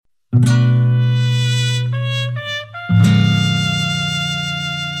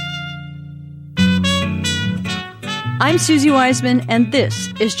I'm Susie Wiseman, and this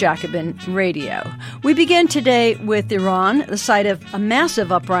is Jacobin Radio. We begin today with Iran, the site of a massive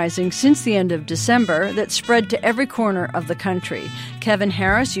uprising since the end of December that spread to every corner of the country. Kevin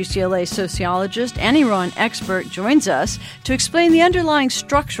Harris, UCLA sociologist and Iran expert, joins us to explain the underlying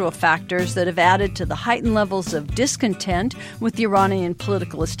structural factors that have added to the heightened levels of discontent with the Iranian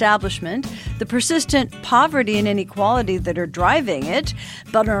political establishment, the persistent poverty and inequality that are driving it,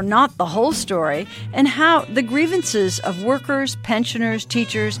 but are not the whole story, and how the grievances of workers, pensioners,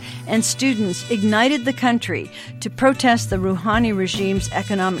 teachers, and students ignited the country to protest the Rouhani regime's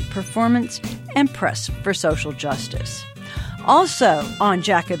economic performance and press for social justice. Also on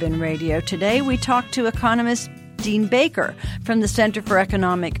Jacobin Radio today, we talk to economist Dean Baker from the Center for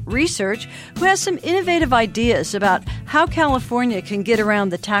Economic Research, who has some innovative ideas about how California can get around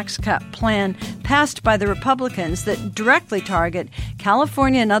the tax cut plan passed by the Republicans that directly target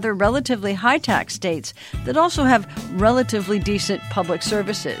California and other relatively high-tax states that also have relatively decent public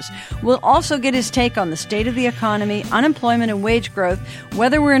services. We'll also get his take on the state of the economy, unemployment and wage growth,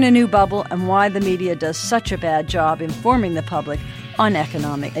 whether we're in a new bubble, and why the media does such a bad job informing the public on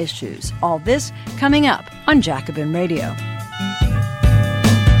economic issues. All this coming up on Jacobin Radio.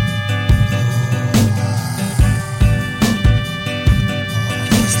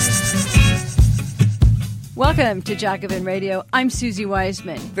 Welcome to Jacobin Radio. I'm Susie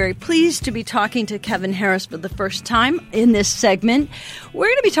Wiseman. Very pleased to be talking to Kevin Harris for the first time in this segment. We're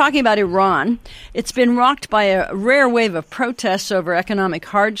going to be talking about Iran. It's been rocked by a rare wave of protests over economic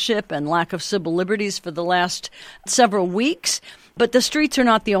hardship and lack of civil liberties for the last several weeks. But the streets are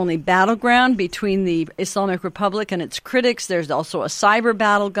not the only battleground between the Islamic Republic and its critics. There's also a cyber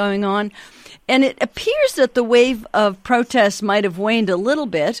battle going on. And it appears that the wave of protests might have waned a little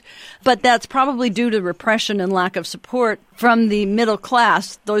bit, but that's probably due to repression and lack of support from the middle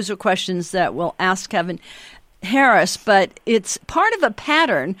class. Those are questions that we'll ask Kevin Harris, but it's part of a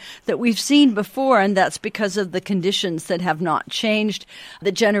pattern that we've seen before, and that's because of the conditions that have not changed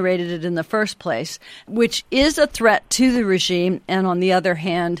that generated it in the first place, which is a threat to the regime, and on the other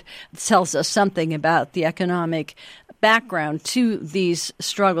hand, tells us something about the economic background to these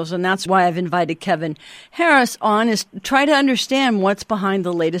struggles. And that's why I've invited Kevin Harris on, is to try to understand what's behind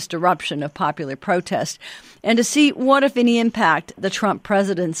the latest eruption of popular protest and to see what, if any, impact the Trump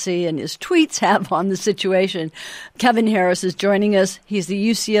presidency and his tweets have on the situation. Kevin Harris is joining us. He's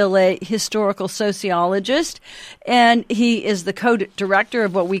the UCLA historical sociologist, and he is the co-director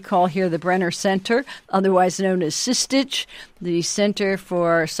of what we call here the Brenner Center, otherwise known as SISTICH, the Center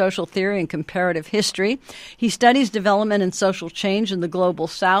for Social Theory and Comparative History. He studies development and social change in the global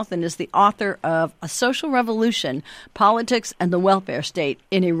South and is the author of A Social Revolution, Politics and the Welfare State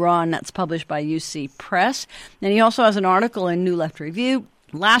in Iran. That's published by UC Press. And he also has an article in New Left Review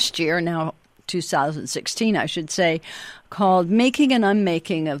last year, now 2016, I should say, called Making and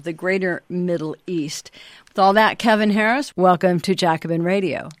Unmaking of the Greater Middle East. With all that, Kevin Harris, welcome to Jacobin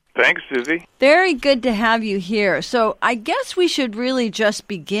Radio. Thanks, Susie. Very good to have you here. So I guess we should really just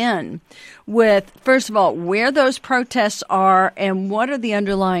begin with, first of all, where those protests are and what are the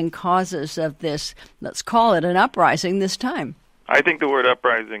underlying causes of this, let's call it an uprising this time. I think the word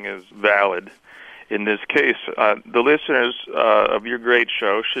uprising is valid in this case. The listeners of your great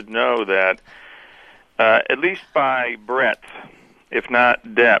show should know that at least by breadth, if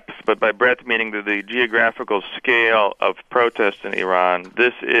not depth, but by breadth meaning the geographical scale of protests in Iran,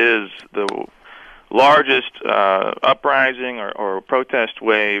 this is the largest uprising or protest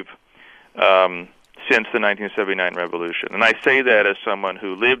wave since the 1979 revolution. And I say that as someone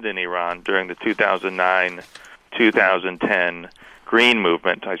who lived in Iran during the 2009-2010 Green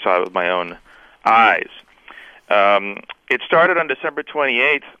Movement. I saw it with my own eyes. It started on December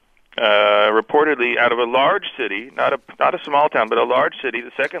 28th, reportedly out of a large city, not a small town, but a large city,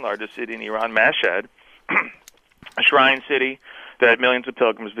 the second largest city in Iran, Mashhad, a shrine city that millions of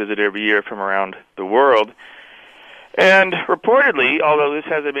pilgrims visit every year from around the world. And reportedly, although this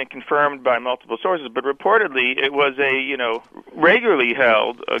hasn't been confirmed by multiple sources, but reportedly it was a regularly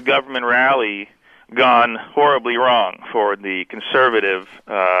held government rally gone horribly wrong for the conservative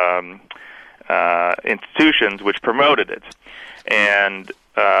institutions which promoted it. And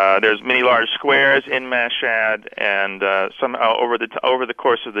there's many large squares in Mashhad, and somehow over the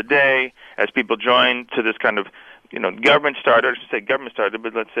course of the day, as people joined to this kind of government started, or I should say government started,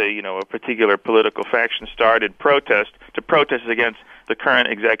 but let's say a particular political faction started protest against the current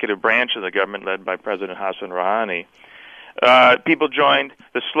executive branch of the government led by President Hassan Rouhani. People joined,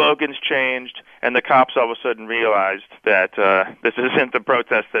 the slogans changed, and the cops all of a sudden realized that this isn't the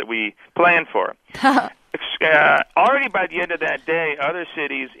protest that we planned for. Already by the end of that day, other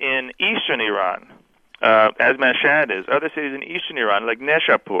cities in eastern Iran as Mashhad is. Other cities in eastern Iran, like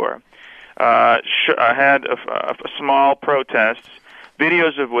Nishapur, had a small protests,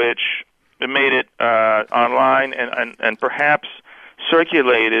 videos of which made it online and perhaps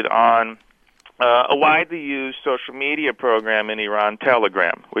circulated on a widely used social media program in Iran,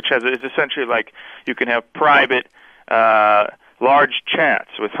 Telegram, which is essentially like you can have private, large chats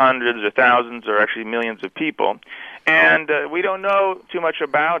with hundreds or thousands or actually millions of people. And we don't know too much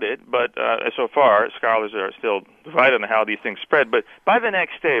about it, but so far, scholars are still divided on how these things spread. But by the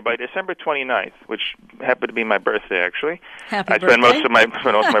next day, by December 29th, which happened to be my birthday, actually, Happy I birthday. spent most of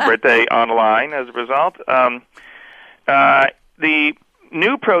my birthday online as a result. The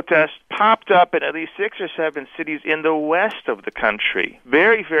new protests popped up in at least 6 or 7 cities in the west of the country,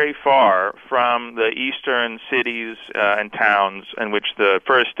 very, very far from the eastern cities and towns in which the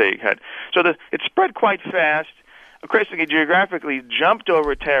first day had. So it spread quite fast. Basically, geographically, jumped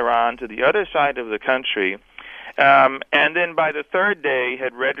over Tehran to the other side of the country, and then by the third day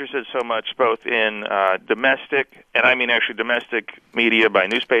had registered so much both in domestic, and I mean actually domestic media by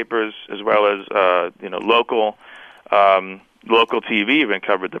newspapers, as well as local TV even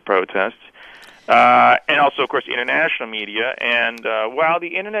covered the protests, and also, of course, international media. And while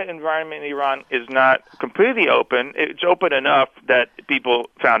the internet environment in Iran is not completely open, it's open enough that people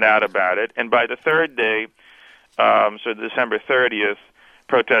found out about it. And by the third day, so December 30th,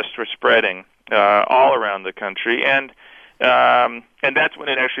 protests were spreading all around the country, and that's when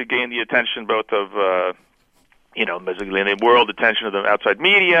it actually gained the attention both of basically the world attention of the outside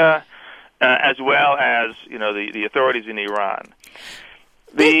media, as well as the authorities in Iran.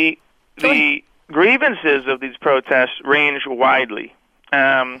 The grievances of these protests range widely,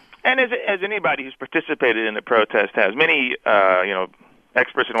 and as anybody who's participated in a protest has, many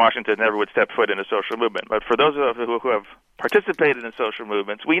experts in Washington never would step foot in a social movement. But for those of us who have participated in social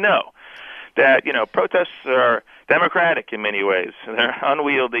movements, we know that protests are democratic in many ways. They're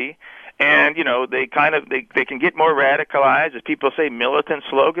unwieldy, and they can get more radicalized. As people say militant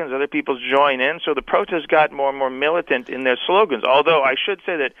slogans, other people join in. So the protests got more and more militant in their slogans. Although I should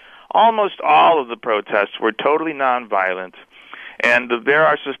say that almost all of the protests were totally nonviolent, and there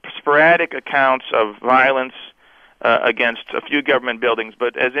are sporadic accounts of violence against a few government buildings,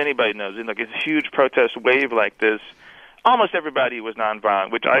 but as anybody knows, in a huge protest wave like this, almost everybody was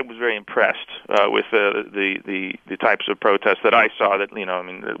nonviolent, which I was very impressed with the types of protests that I saw. That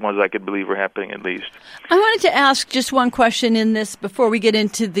the ones I could believe were happening at least. I wanted to ask just one question in this before we get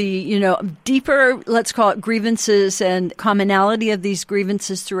into the deeper, let's call it, grievances and commonality of these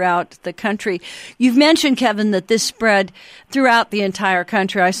grievances throughout the country. You've mentioned, Kevin, that this spread throughout the entire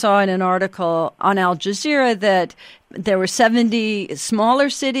country. I saw in an article on Al Jazeera that there were 70 smaller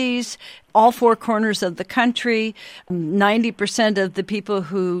cities, all 4 corners of the country. 90% of the people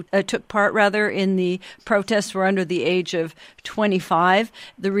who took part, in the protests were under the age of 25.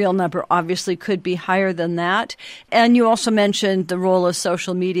 The real number obviously could be higher than that. And you also mentioned the role of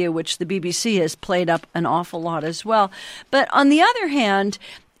social media, which the BBC has played up an awful lot as well. But on the other hand,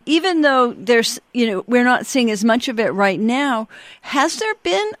 even though there's, we're not seeing as much of it right now, has there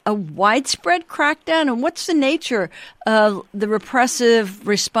been a widespread crackdown? And what's the nature of the repressive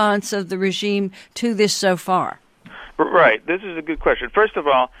response of the regime to this so far? Right. This is a good question. First of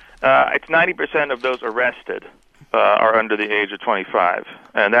all, it's 90% of those arrested are under the age of 25,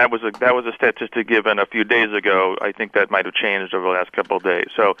 and that was a statistic given a few days ago. I think that might have changed over the last couple of days.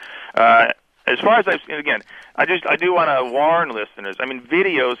 So. As far as I've seen, again, I do want to warn listeners. I mean,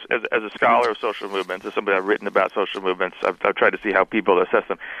 videos, as a scholar of social movements, as somebody I've written about social movements, I've tried to see how people assess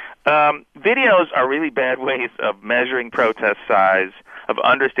them. Videos are really bad ways of measuring protest size, of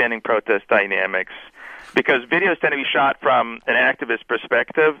understanding protest dynamics, because videos tend to be shot from an activist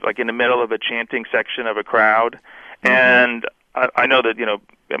perspective, like in the middle of a chanting section of a crowd, and I know that,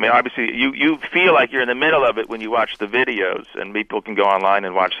 obviously you feel like you're in the middle of it when you watch the videos, and people can go online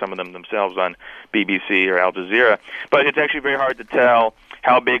and watch some of them themselves on BBC or Al Jazeera. But it's actually very hard to tell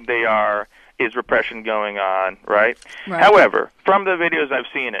how big they are. Is repression going on, right? However, from the videos I've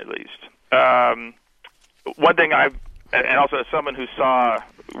seen at least, one thing and also as someone who saw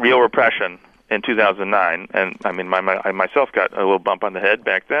real repression in 2009, and I myself got a little bump on the head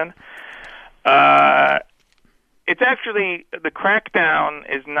back then, it's actually, the crackdown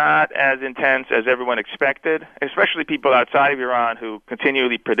is not as intense as everyone expected, especially people outside of Iran who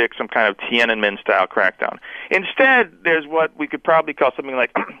continually predict some kind of Tiananmen-style crackdown. Instead, there's what we could probably call something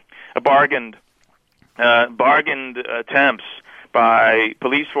like a bargained attempts by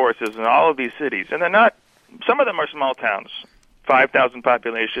police forces in all of these cities. And they're not, some of them are small towns, 5,000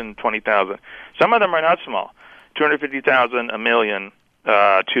 population, 20,000. Some of them are not small, 250,000, a million.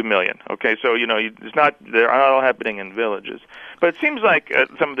 2 million. Okay, so it's not they're not all happening in villages, but it seems like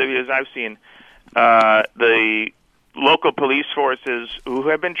some of the videos I've seen, the local police forces who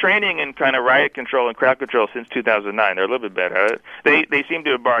have been training in kind of riot control and crowd control since 2009, they're a little bit better. They seem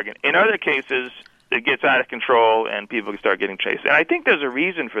to have bargained. In other cases, it gets out of control and people start getting chased. And I think there's a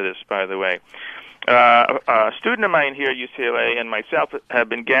reason for this, by the way. A student of mine here at UCLA and myself have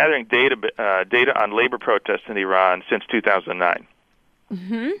been gathering data on labor protests in Iran since 2009.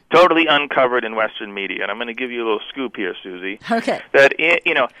 Mm-hmm. Totally uncovered in Western media. And I'm going to give you a little scoop here, Susie. Okay. That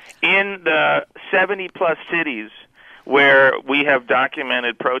in the 70-plus cities where we have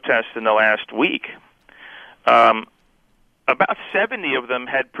documented protests in the last week, about 70 of them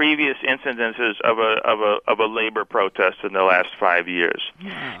had previous incidences of a labor protest in the last 5 years.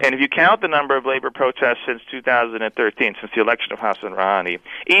 Wow. And if you count the number of labor protests since 2013, since the election of Hassan Rouhani,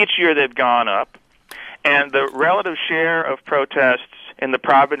 each year they've gone up, and the relative share of protests in the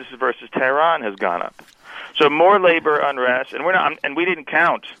provinces versus Tehran has gone up. So more labor unrest, and we didn't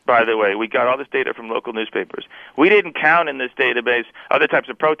count, by the way. We got all this data from local newspapers. We didn't count in this database other types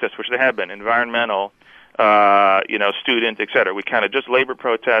of protests, which there have been, environmental, student, et cetera. We counted just labor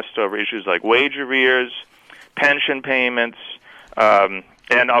protests over issues like wage arrears, pension payments,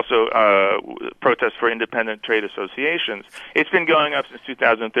 and also protests for independent trade associations. It's been going up since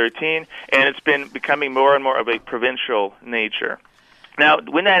 2013, and it's been becoming more and more of a provincial nature. Now,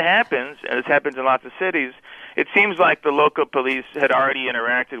 when that happens, and this happens in lots of cities, it seems like the local police had already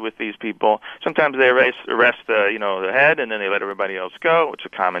interacted with these people. Sometimes they arrest the head, and then they let everybody else go, which is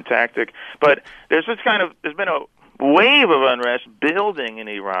a common tactic. But there's been a wave of unrest building in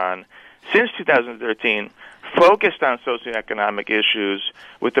Iran since 2013, focused on socioeconomic issues,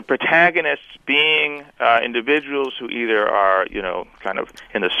 with the protagonists being individuals who either are, kind of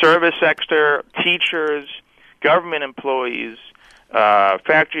in the service sector, teachers, government employees,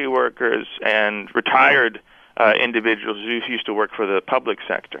 factory workers, and retired individuals who used to work for the public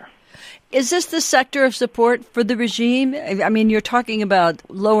sector. Is this the sector of support for the regime? I mean, you're talking about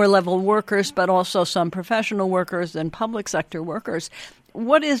lower-level workers, but also some professional workers and public sector workers.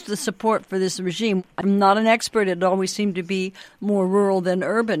 What is the support for this regime? I'm not an expert. It always seemed to be more rural than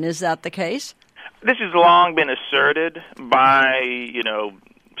urban. Is that the case? This has long been asserted by,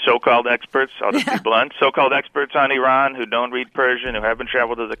 so-called experts, I'll just be blunt, so-called experts on Iran who don't read Persian, who haven't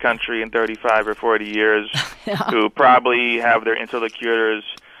traveled to the country in 35 or 40 years, who probably have their interlocutors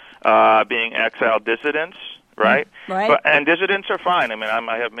being exiled dissidents, right? Right. And dissidents are fine. I mean,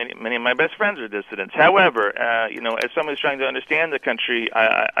 I have many of my best friends are dissidents. However, as someone who's trying to understand the country,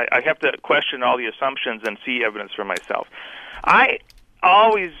 I have to question all the assumptions and see evidence for myself. I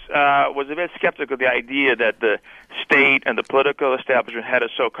always was a bit skeptical of the idea that the state and the political establishment had a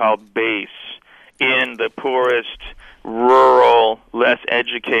so-called base in the poorest, rural, less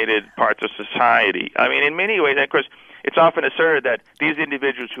educated parts of society. I mean, in many ways, of course, it's often asserted that these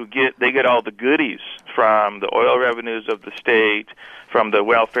individuals they get all the goodies from the oil revenues of the state, from the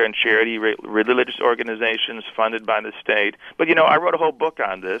welfare and charity religious organizations funded by the state. But, I wrote a whole book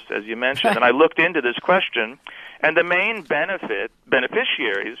on this, as you mentioned, and I looked into this question, and the main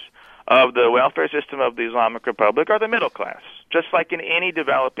beneficiaries of the welfare system of the Islamic Republic are the middle class, just like in any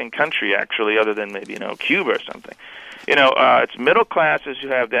developing country, actually, other than maybe, Cuba or something. It's middle classes who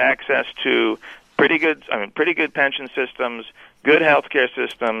have the access to pretty good pension systems, good healthcare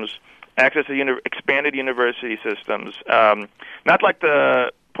systems, access to expanded university systems. Not like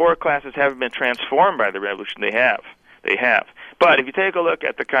the poor classes haven't been transformed by the revolution. They have. But if you take a look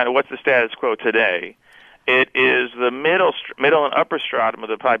at the kind of what's the status quo today, it is the middle and upper stratum of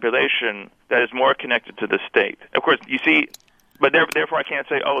the population that is more connected to the state. Of course, you see, but therefore I can't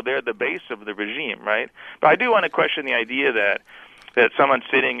say, they're the base of the regime, right? But I do want to question the idea that someone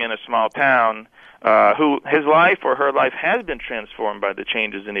sitting in a small town who his life or her life has been transformed by the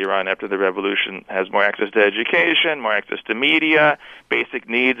changes in Iran after the revolution, has more access to education, more access to media, basic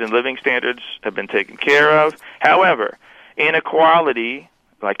needs and living standards have been taken care of. However, inequality,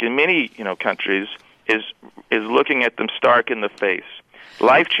 like in many countries, is looking at them stark in the face.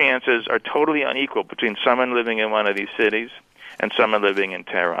 Life chances are totally unequal between someone living in one of these cities and someone living in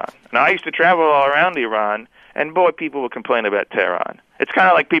Tehran. Now, I used to travel all around Iran, and boy, people would complain about Tehran. It's kind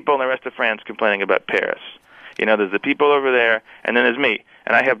of like people in the rest of France complaining about Paris. There's the people over there, and then there's me,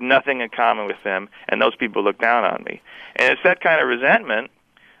 and I have nothing in common with them, and those people look down on me. And it's that kind of resentment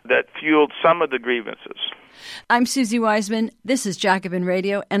that fueled some of the grievances. I'm Susie Wiseman. This is Jacobin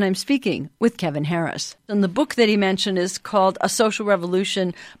Radio, and I'm speaking with Kevin Harris. And the book that he mentioned is called A Social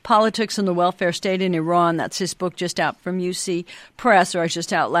Revolution, Politics and the Welfare State in Iran. That's his book, just out from UC Press, or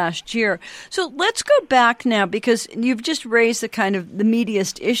just out last year. So let's go back now, because you've just raised the kind of the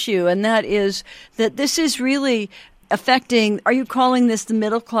meatiest issue, and that is that this is really affecting, are you calling this the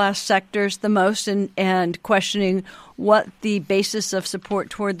middle-class sectors the most, and questioning what the basis of support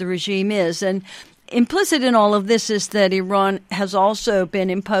toward the regime is? And implicit in all of this is that Iran has also been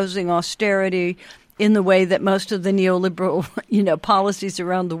imposing austerity in the way that most of the neoliberal, policies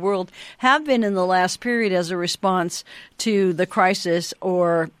around the world have been in the last period as a response to the crisis,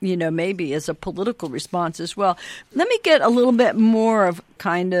 or, maybe as a political response as well. Let me get a little bit more of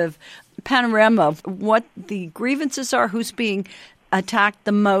kind of panorama of what the grievances are, who's being attacked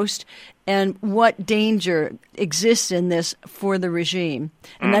the most, and what danger exists in this for the regime.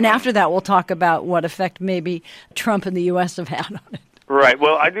 And then after that, we'll talk about what effect maybe Trump and the U.S. have had on it. Right.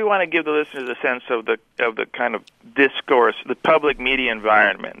 Well, I do want to give the listeners a sense of the kind of discourse, the public media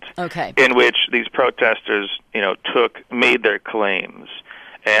environment, in which these protesters, made their claims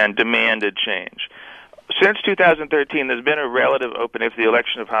and demanded change. Since 2013, there's been a relative openness to the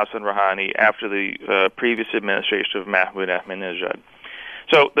election of Hassan Rouhani after the previous administration of Mahmoud Ahmadinejad.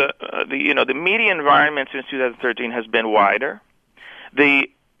 So the media environment since 2013 has been wider. The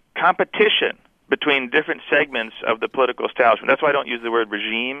competition between different segments of the political establishment. That's why I don't use the word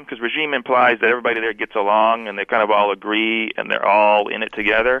regime, because regime implies that everybody there gets along and they kind of all agree and they're all in it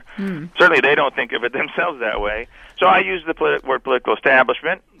together. Certainly they don't think of it themselves that way. So I use the word political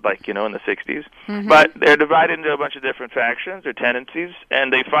establishment, like, in the 60s. But they're divided into a bunch of different factions or tendencies,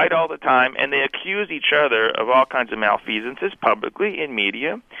 and they fight all the time, and they accuse each other of all kinds of malfeasances publicly in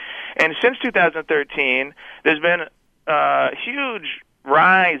media. And since 2013, there's been a huge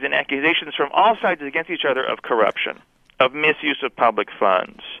rise in accusations from all sides against each other of corruption, of misuse of public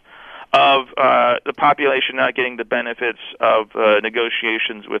funds, of the population not getting the benefits of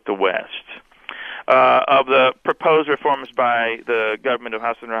negotiations with the West, of the proposed reforms by the government of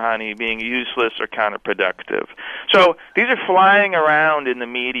Hassan Rouhani being useless or counterproductive. So these are flying around in the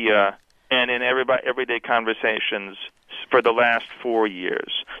media and in everyday conversations for the last 4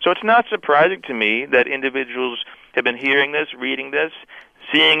 years. So it's not surprising to me that individuals have been hearing this, reading this,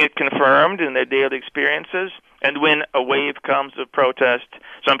 seeing it confirmed in their daily experiences, and when a wave comes of protest,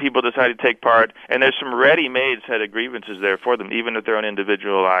 some people decide to take part, and there's some ready-made set of grievances there for them, even if their own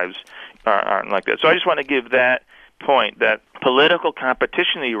individual lives aren't like that. So I just want to give that point, that political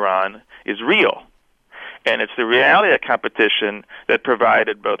competition in Iran is real, and it's the reality of competition that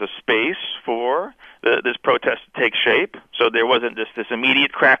provided both a space for this protest to take shape, so there wasn't just this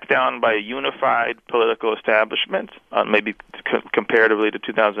immediate crackdown by a unified political establishment, maybe comparatively to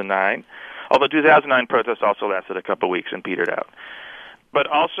 2009, although 2009 protests also lasted a couple of weeks and petered out. But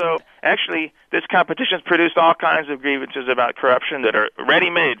also, actually, this competition has produced all kinds of grievances about corruption that are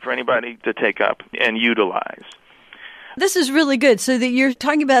ready-made for anybody to take up and utilize. This is really good. So that you're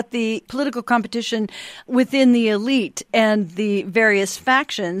talking about the political competition within the elite and the various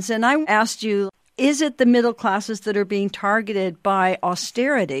factions. And I asked you, is it the middle classes that are being targeted by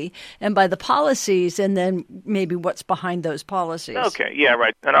austerity and by the policies, and then maybe what's behind those policies? Okay, yeah,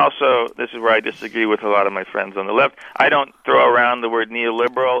 right. And also, this is where I disagree with a lot of my friends on the left. I don't throw around the word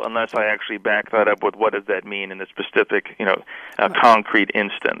neoliberal unless I actually back that up with what does that mean in a specific, concrete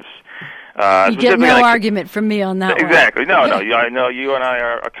instance. You get no argument from me on that exactly. one. No, I know you and I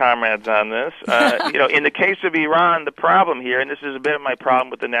are comrades on this. In the case of Iran, the problem here, and this is a bit of my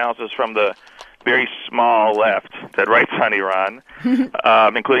problem with analysis from the very small left that writes on Iran,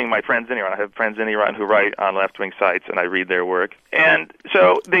 including my friends in Iran. I have friends in Iran who write on left-wing sites, and I read their work. And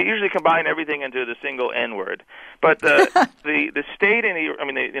so they usually combine everything into the single N-word. But the state in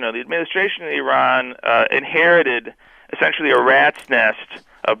the administration in Iran inherited essentially a rat's nest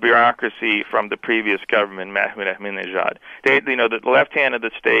of bureaucracy from the previous government, Mahmoud Ahmadinejad. The left hand of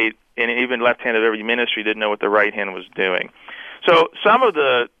the state and even left hand of every ministry didn't know what the right hand was doing. So some of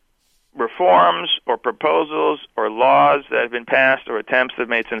the reforms or proposals or laws that have been passed or attempts that have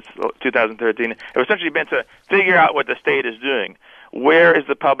made since 2013 have essentially been to figure out what the state is doing. Where is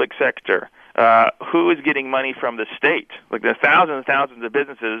the public sector? Who is getting money from the state? Like there are thousands and thousands of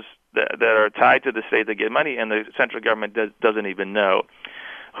businesses that are tied to the state that get money, and the central government doesn't even know.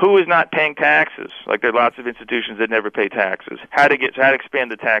 Who is not paying taxes? Like there are lots of institutions that never pay taxes. How to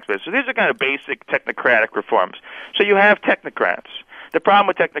expand the tax base. So these are kind of basic technocratic reforms. So you have technocrats. The problem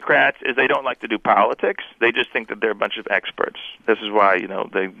with technocrats is they don't like to do politics. They just think that they're a bunch of experts. This is why,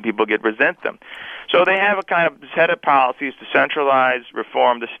 people resent them. So they have a kind of set of policies to centralize,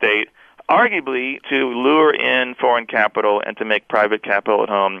 reform the state, arguably to lure in foreign capital and to make private capital at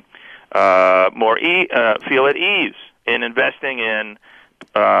home feel at ease in investing in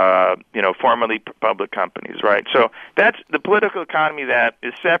formerly public companies, right? So that's the political economy that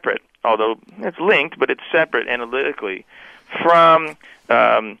is separate, although it's linked, but it's separate analytically from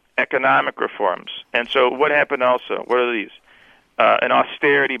economic reforms. And so what happened also? What are these? An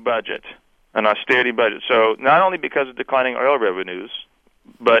austerity budget. So not only because of declining oil revenues,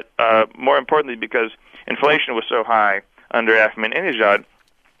 but more importantly because inflation was so high under Ahmadinejad,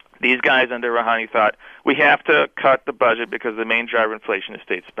 these guys under Rouhani thought, we have to cut the budget because the main driver of inflation is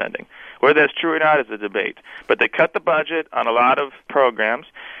state spending. Whether that's true or not is a debate. But they cut the budget on a lot of programs.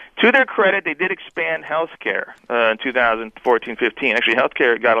 To their credit, they did expand health care in 2014-15. Actually, health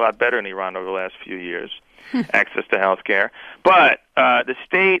care got a lot better in Iran over the last few years, access to health care. But the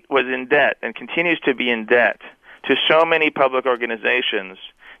state was in debt and continues to be in debt to so many public organizations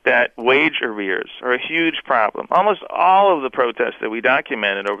that wage arrears are a huge problem. Almost all of the protests that we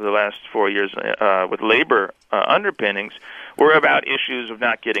documented over the last 4 years with labor underpinnings were about issues of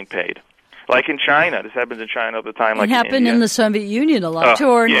not getting paid. Like in China. This happens in China all the time. Like it happened in India. in the Soviet Union a lot, too,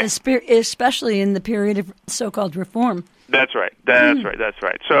 or especially in the period of so-called reform. That's right. That's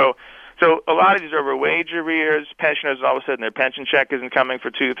right. So a lot of these are over wage arrears. Pensioners, all of a sudden, their pension check isn't coming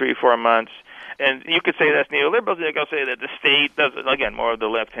for 2, 3, 4 months. And you could say that's neoliberals. You could say that the state doesn't. Again, more of the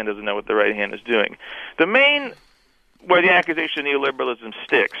left hand doesn't know what the right hand is doing. The main where the accusation of neoliberalism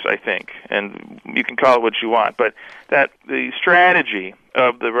sticks, I think, and you can call it what you want, but that the strategy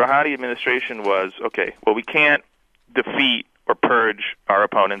of the Rouhani administration was, okay, well, we can't defeat or purge our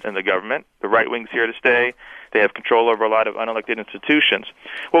opponents in the government. The right wing's here to stay. They have control over a lot of unelected institutions.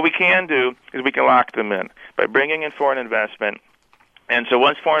 What we can do is we can lock them in by bringing in foreign investment. And so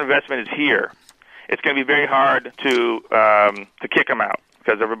once foreign investment is here, it's going to be very hard to kick them out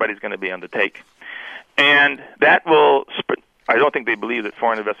because everybody's going to be on the take. And that will, I don't think they believe that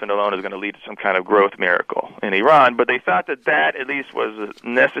foreign investment alone is going to lead to some kind of growth miracle in Iran, but they thought that that at least was a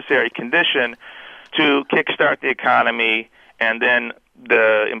necessary condition to kickstart the economy, and then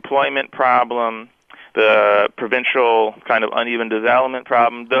the employment problem, the provincial kind of uneven development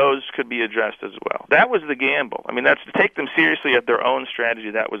problem, those could be addressed as well. That was the gamble. I mean, that's to take them seriously at their own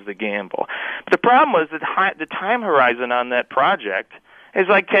strategy. That was the gamble. But the problem was that the time horizon on that project is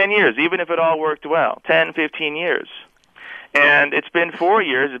like 10 years, even if it all worked well, 10, 15 years. And it's been 4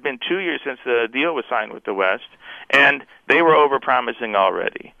 years. It's been 2 years since the deal was signed with the West, and they were overpromising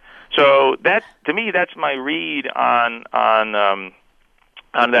already. So that, to me, that's my read on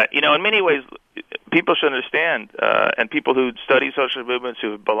that. You know, in many ways, people should understand, and people who study social movements,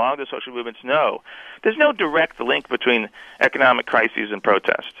 who belong to social movements, know there's no direct link between economic crises and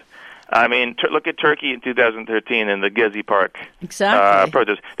protest. I mean, look at Turkey in 2013 in the Gezi Park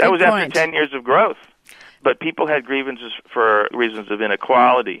protest. That was after 10 years of growth. But people had grievances for reasons of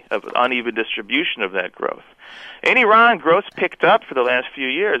inequality, of uneven distribution of that growth. In Iran, growth picked up for the last few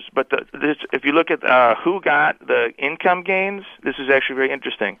years, but if you look at who got the income gains, this is actually very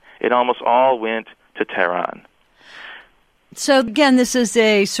interesting. It almost all went to Tehran. So, again, this is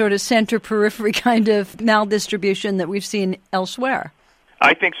a sort of center-periphery kind of maldistribution that we've seen elsewhere.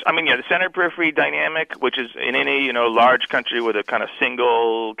 I think, the center-periphery dynamic, which is in any, large country with a kind of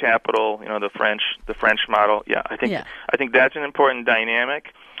single capital, the French model. Yeah, I think that's an important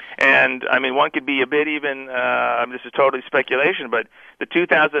dynamic. And, one could be a bit even, this is totally speculation, but the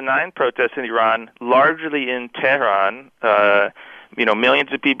 2009 protests in Iran, largely in Tehran,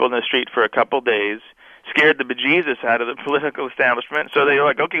 millions of people in the street for a couple days, scared the bejesus out of the political establishment. So they were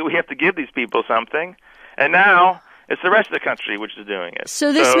like, okay, we have to give these people something. And now it's the rest of the country which is doing it.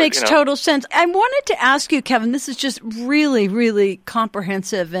 So this makes total sense. I wanted to ask you, Kevin, this is just really, really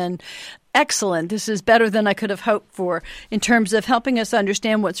comprehensive and excellent. This is better than I could have hoped for in terms of helping us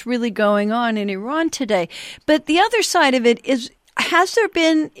understand what's really going on in Iran today. But the other side of it is, has there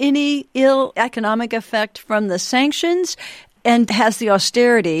been any ill economic effect from the sanctions? And has the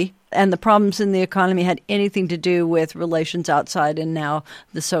austerity and the problems in the economy had anything to do with relations outside and now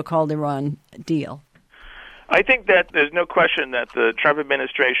the so-called Iran deal? I think that there's no question that the Trump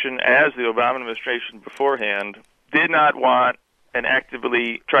administration, as the Obama administration beforehand, did not want and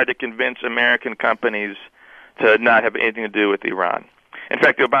actively tried to convince American companies to not have anything to do with Iran. In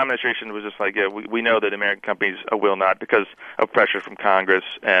fact, the Obama administration was just like, we know that American companies will not because of pressure from Congress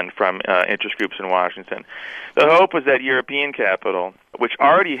and from interest groups in Washington. The hope was that European capital, which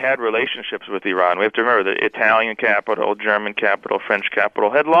already had relationships with Iran, we have to remember that Italian capital, German capital, French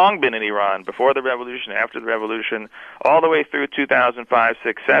capital had long been in Iran before the revolution, after the revolution, all the way through 2005,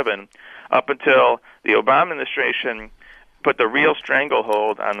 6, 7, up until the Obama administration put the real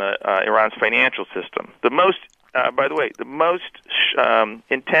stranglehold on Iran's financial system. By the way, the most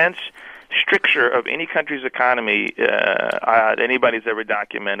intense stricture of any country's economy anybody's ever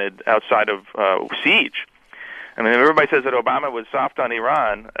documented outside of siege. I mean, everybody says that Obama was soft on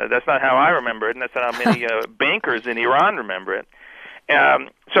Iran. That's not how I remember it, and that's not how many bankers in Iran remember it.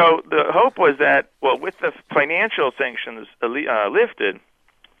 So the hope was that, well, with the financial sanctions lifted,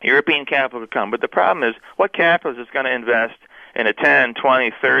 European capital would come. But the problem is, what capitalist is going to invest in a 10,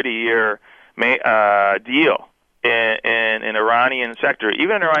 20, 30-year deal in Iranian sector,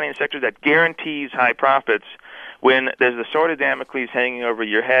 even an Iranian sector that guarantees high profits, when there's the sword of Damocles hanging over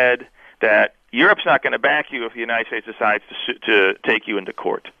your head that Europe's not going to back you if the United States decides to take you into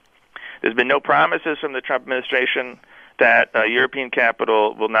court. There's been no promises from the Trump administration that European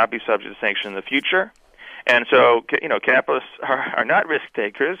capital will not be subject to sanction in the future. And so, capitalists are not risk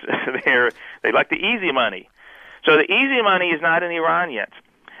takers. They like the easy money. So the easy money is not in Iran yet.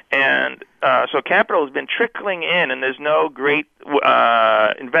 And so capital has been trickling in, and there's no great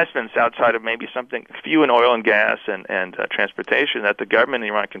investments outside of maybe something few in oil and gas and transportation that the government in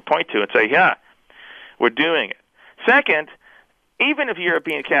Iran can point to and say, yeah, we're doing it. Second, even if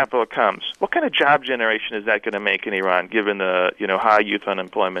European capital comes, what kind of job generation is that going to make in Iran, given the high youth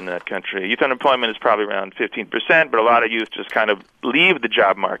unemployment in that country? Youth unemployment is probably around 15%, but a lot of youth just kind of leave the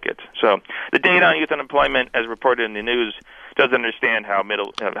job market. So the data on youth unemployment, as reported in the news, doesn't understand how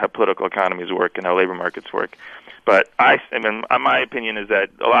political economies work and how labor markets work. But my opinion is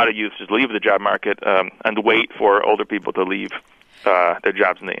that a lot of youth just leave the job market and wait for older people to leave their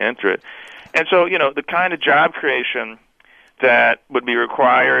jobs and they enter it. And so, the kind of job creation that would be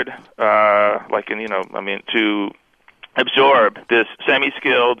required, to absorb this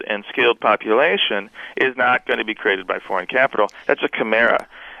semi-skilled and skilled population is not going to be created by foreign capital. That's a chimera.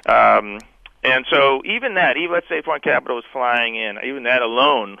 And so even let's say foreign capital was flying in, even that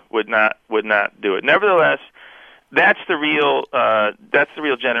alone would not do it. Nevertheless, that's the real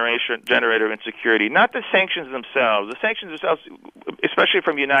generator of insecurity, not the sanctions themselves. The sanctions themselves, especially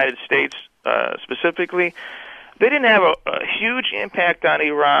from the United States specifically, they didn't have a huge impact on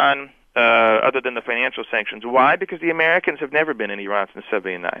Iran other than the financial sanctions. Why? Because the Americans have never been in Iran since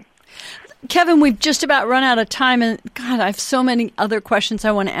 1979. Kevin, we've just about run out of time, and God, I have so many other questions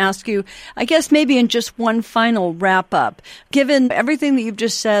I want to ask you. I guess maybe in just one final wrap-up, given everything that you've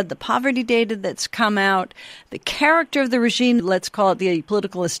just said, the poverty data that's come out, the character of the regime, let's call it the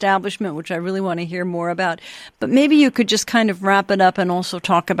political establishment, which I really want to hear more about, but maybe you could just kind of wrap it up and also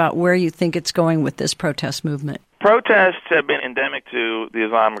talk about where you think it's going with this protest movement. Protests have been endemic to the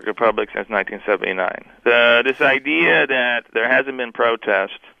Islamic Republic since 1979. This idea that there hasn't been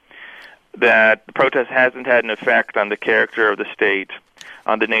protest, that the protest hasn't had an effect on the character of the state,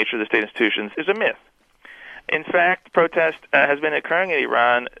 on the nature of the state institutions, is a myth. In fact, protest has been occurring in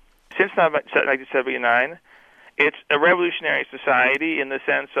Iran since 1979. It's a revolutionary society in the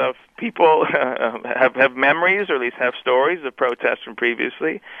sense of people have memories, or at least have stories of protests from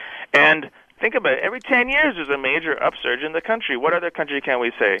previously. And think about it. Every 10 years, there's a major upsurge in the country. What other country can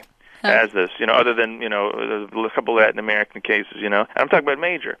we say has this? Other than a couple of Latin American cases. I'm talking about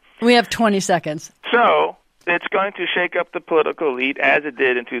major. We have 20 seconds. So it's going to shake up the political elite as it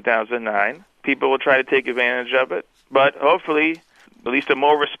did in 2009. People will try to take advantage of it, but hopefully, at least a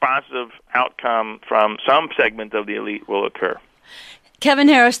more responsive outcome from some segment of the elite will occur. Kevin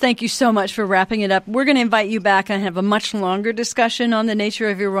Harris, thank you so much for wrapping it up. We're going to invite you back and have a much longer discussion on the nature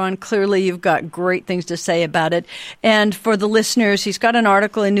of Iran. Clearly, you've got great things to say about it. And for the listeners, he's got an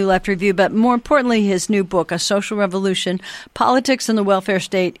article in New Left Review, but more importantly, his new book, A Social Revolution, Politics and the Welfare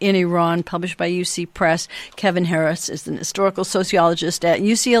State in Iran, published by UC Press. Kevin Harris is an historical sociologist at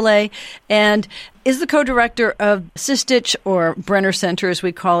UCLA and is the co-director of Sistich, or Brenner Center, as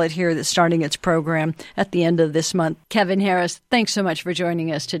we call it here, that's starting its program at the end of this month. Kevin Harris, thanks so much for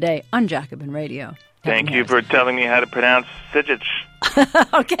joining us today on Jacobin Radio. Thank you for telling me how to pronounce Sistich.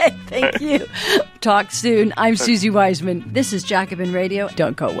 Okay, thank you. Talk soon. I'm Susie Wiseman. This is Jacobin Radio.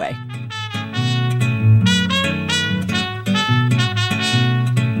 Don't go away.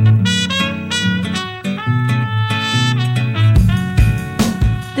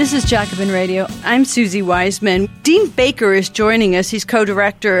 This is Jacobin Radio. I'm Susie Wiseman. Dean Baker is joining us. He's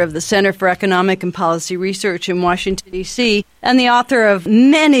co-director of the Center for Economic and Policy Research in Washington, D.C., and the author of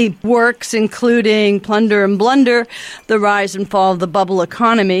many works, including Plunder and Blunder, The Rise and Fall of the Bubble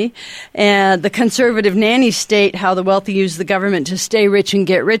Economy, and The Conservative Nanny State, How the Wealthy Use the Government to Stay Rich and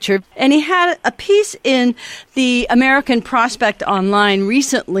Get Richer. And he had a piece in the American Prospect Online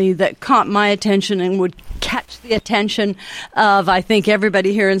recently that caught my attention and would catch the attention of, I think,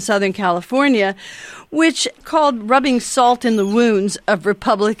 everybody here in Southern California, which called rubbing salt in the wounds of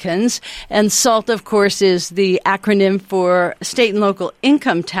Republicans. And SALT, of course, is the acronym for state and local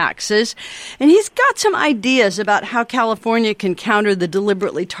income taxes. And he's got some ideas about how California can counter the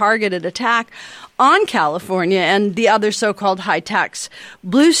deliberately targeted attack on California and the other so-called high-tax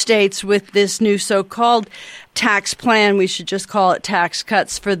blue states with this new so-called tax plan. We should just call it tax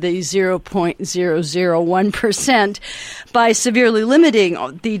cuts for the 0.001% by severely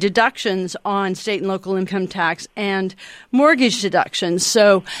limiting the deductions on state and local income tax and mortgage deductions.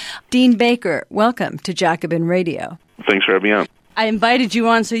 So, Dean Baker, welcome to Jacobin Radio. Thanks for having me on. I invited you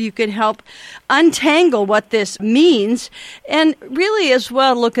on so you could help untangle what this means and really as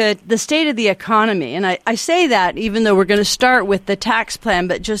well look at the state of the economy. And I say that even though we're going to start with the tax plan,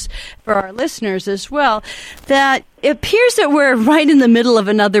 but just for our listeners as well, that it appears that we're right in the middle of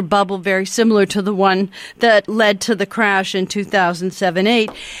another bubble very similar to the one that led to the crash in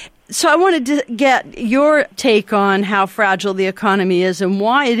 2007-8. So I wanted to get your take on how fragile the economy is and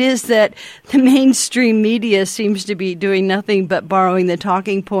why it is that the mainstream media seems to be doing nothing but borrowing the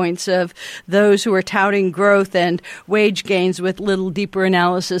talking points of those who are touting growth and wage gains with little deeper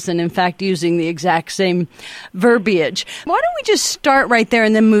analysis and, in fact, using the exact same verbiage. Why don't we just start right there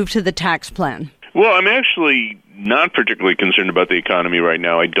and then move to the tax plan? Well, I'm actually not particularly concerned about the economy right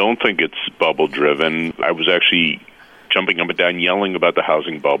now. I don't think it's bubble-driven. I was actually jumping up and down, yelling about the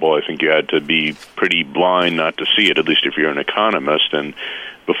housing bubble. I think you had to be pretty blind not to see it, at least if you're an economist. And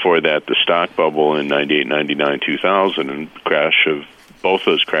before that, the stock bubble in 98, 99, 2000, and the crash of both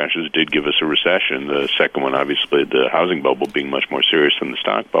those crashes did give us a recession. The second one, obviously, the housing bubble being much more serious than the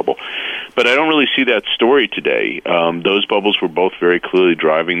stock bubble. But I don't really see that story today. Those bubbles were both very clearly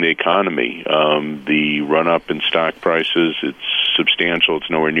driving the economy. The run-up in stock prices, it's substantial. It's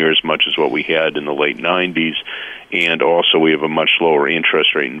nowhere near as much as what we had in the late 90s. And also we have a much lower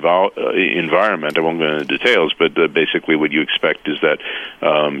interest rate environment. I won't go into details, but basically what you expect is that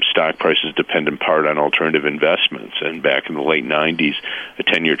stock prices depend in part on alternative investments. And back in the late 90s, a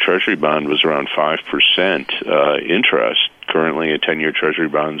 10-year Treasury bond was around 5% interest. Currently, a 10-year Treasury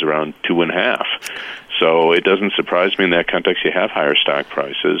bond is around 2.5%. So it doesn't surprise me in that context you have higher stock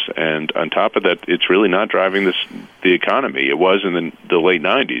prices. And on top of that, it's really not driving the economy. It was in the late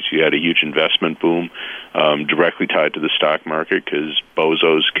 90s. You had a huge investment boom directly tied to the stock market because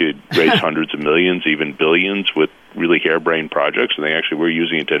bozos could raise hundreds of millions, even billions with really harebrained projects, and they actually were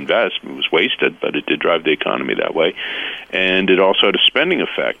using it to invest. It was wasted, but it did drive the economy that way. And it also had a spending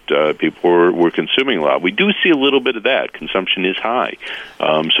effect. People were consuming a lot. We do see a little bit of that. Consumption is high.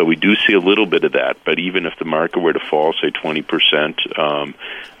 So we do see a little bit of that. But even if the market were to fall, say 20%,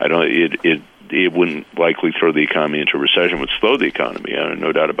 it wouldn't likely throw the economy into a recession. It would slow the economy,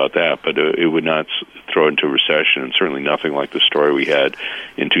 no doubt about that, but it would not throw it into a recession, and certainly nothing like the story we had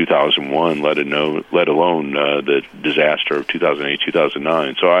in 2001, let alone the disaster of 2008,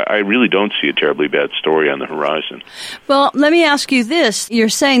 2009. So I really don't see a terribly bad story on the horizon. Well, let me ask you this. You're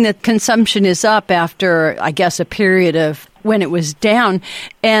saying that consumption is up after, I guess, a period of when it was down.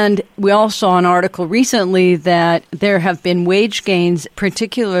 And we all saw an article recently that there have been wage gains,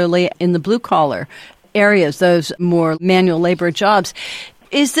 particularly in the blue-collar areas, those more manual labor jobs.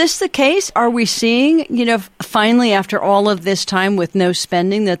 Is this the case? Are we seeing, finally after all of this time with no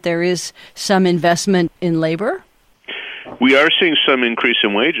spending, that there is some investment in labor? We are seeing some increase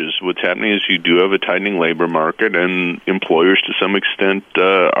in wages. What's happening is you do have a tightening labor market, and employers, to some extent,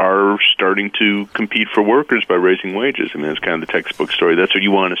 are starting to compete for workers by raising wages. I mean, that's kind of the textbook story. That's what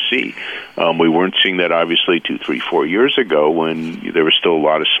you want to see. We weren't seeing that, obviously, 2, 3, 4 years ago when there was still a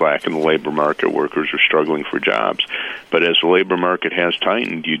lot of slack in the labor market. Workers were struggling for jobs. But as the labor market has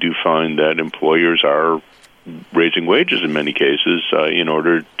tightened, you do find that employers are raising wages in many cases in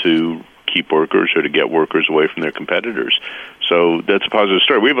order to keep workers or to get workers away from their competitors. So that's a positive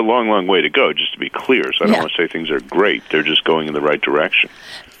story. We have a long, long way to go, just to be clear. So I don't want to say things are great. They're just going in the right direction.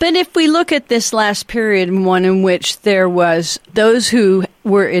 But if we look at this last period, one in which there was those who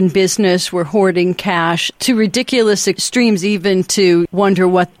were in business were hoarding cash to ridiculous extremes, even to wonder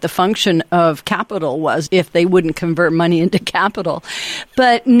what the function of capital was if they wouldn't convert money into capital.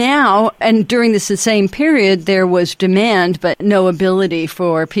 But now, and during this same period, there was demand, but no ability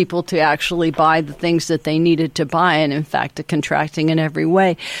for people to actually buy the things that they needed to buy, and in fact, contracting in every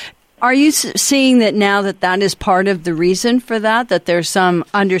way. Are you seeing that now that is part of the reason for that there's some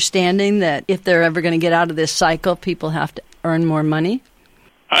understanding that if they're ever going to get out of this cycle, people have to earn more money?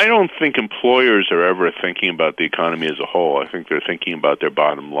 I don't think employers are ever thinking about the economy as a whole. I think they're thinking about their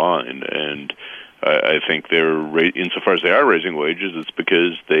bottom line. And I think insofar as they are raising wages, it's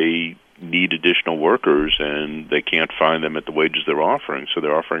because they need additional workers, and they can't find them at the wages they're offering, so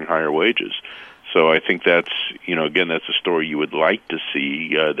they're offering higher wages. So I think that's, again, that's a story you would like to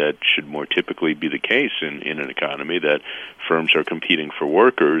see. That should more typically be the case in an economy, that firms are competing for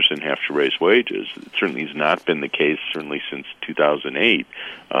workers and have to raise wages. It certainly has not been the case, certainly since 2008.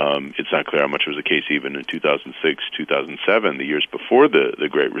 It's not clear how much it was the case even in 2006, 2007, the years before the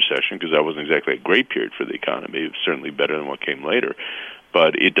Great Recession, because that wasn't exactly a great period for the economy. It was certainly better than what came later.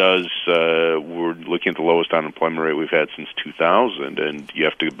 But it does, we're looking at the lowest unemployment rate we've had since 2000, and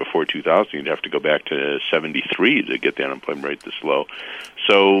before 2000, you'd have to go back to 73 to get the unemployment rate this low.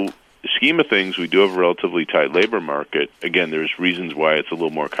 So, the scheme of things, we do have a relatively tight labor market. Again, there's reasons why it's a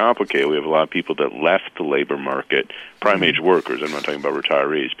little more complicated. We have a lot of people that left the labor market, prime age workers. I'm not talking about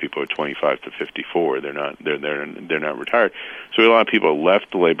retirees. People are 25 to 54. They're not retired. So a lot of people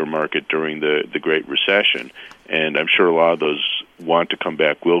left the labor market during the Great Recession. And I'm sure a lot of those want to come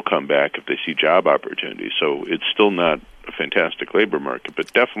back, will come back if they see job opportunities. So it's still not a fantastic labor market,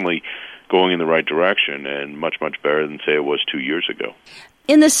 but definitely going in the right direction and much, much better than, say, it was 2 years ago.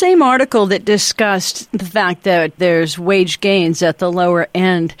 In the same article that discussed the fact that there's wage gains at the lower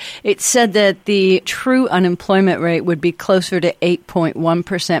end, it said that the true unemployment rate would be closer to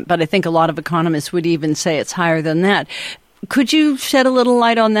 8.1%, but I think a lot of economists would even say it's higher than that. Could you shed a little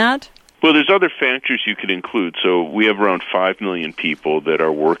light on that? Well, there's other factors you could include. So we have around 5 million people that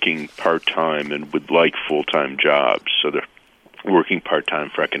are working part-time and would like full-time jobs. So they're working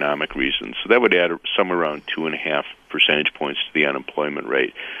part-time for economic reasons. So that would add somewhere around 2.5 percentage points to the unemployment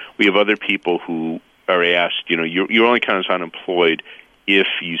rate. We have other people who are asked, you're only counted as unemployed if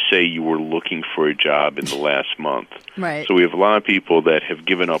you say you were looking for a job in the last month. Right. So we have a lot of people that have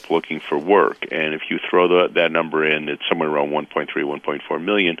given up looking for work, and if you throw that number in, it's somewhere around 1.3, 1.4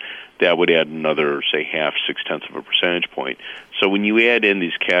 million. That would add another, say, 0.5 of a percentage point. So when you add in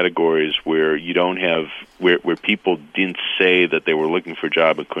these categories where you don't have, where people didn't say that they were looking for a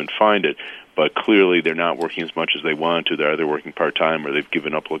job and couldn't find it, but clearly they're not working as much as they want to, they're either working part-time or they've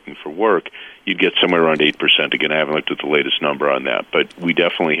given up looking for work, you'd get somewhere around 8%. Again, I haven't looked at the latest number on that, but we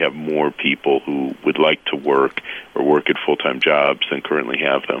definitely have more people who would like to work or work at full-time jobs than currently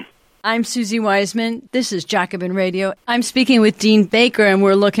have them. I'm Susie Wiseman. This is Jacobin Radio. I'm speaking with Dean Baker, and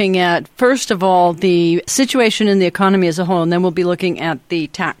we're looking at, first of all, the situation in the economy as a whole, and then we'll be looking at the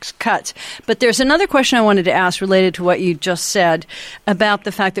tax cuts. But there's another question I wanted to ask related to what you just said about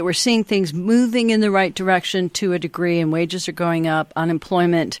the fact that we're seeing things moving in the right direction to a degree, and wages are going up.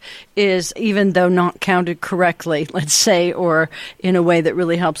 Unemployment is, even though not counted correctly, let's say, or in a way that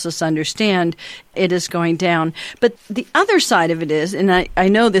really helps us understand, it is going down. But the other side of it is, and I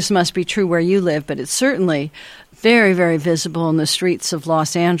know this must be true where you live, but it's certainly very, very visible in the streets of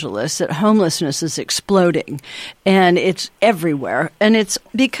Los Angeles, that homelessness is exploding, and it's everywhere. And it's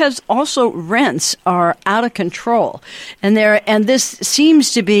because also rents are out of control. And this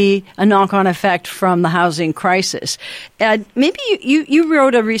seems to be a knock-on effect from the housing crisis. And maybe you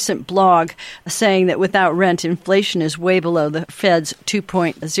wrote a recent blog saying that without rent, inflation is way below the Fed's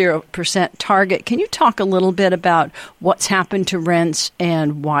 2.0% target. Can you talk a little bit about what's happened to rents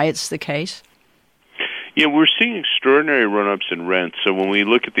and why it's the case? Yeah, we're seeing extraordinary run-ups in rents. So when we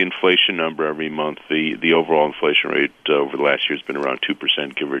look at the inflation number every month, the overall inflation rate over the last year has been around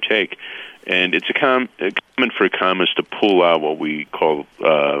 2%, give or take. And it's common for economists to pull out what we call,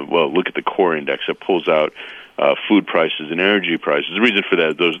 look at the core index that pulls out food prices and energy prices. The reason for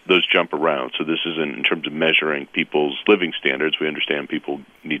that, those jump around. So this isn't in terms of measuring people's living standards. We understand people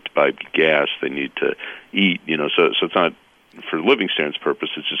need to buy gas, they need to eat, so it's not for living standards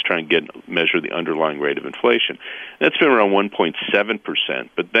purposes, it's just trying to measure the underlying rate of inflation. That's been around 1.7%.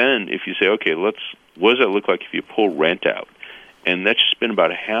 But then if you say, okay, what does that look like if you pull rent out? And that's just been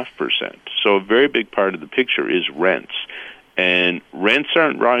about 0.5%. So a very big part of the picture is rents. And rents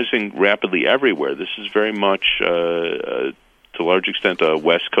aren't rising rapidly everywhere. This is very much, to a large extent, a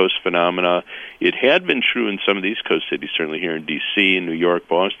West Coast phenomena. It had been true in some of the East Coast cities, certainly here in D.C., in New York,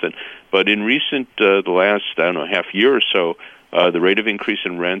 Boston. But in the last, half year or so, the rate of increase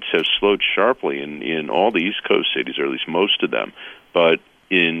in rents has slowed sharply in all the East Coast cities, or at least most of them. But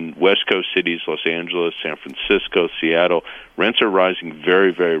in West Coast cities, Los Angeles, San Francisco, Seattle, rents are rising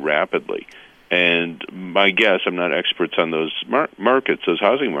very, very rapidly. And my guess, I'm not experts on those markets, those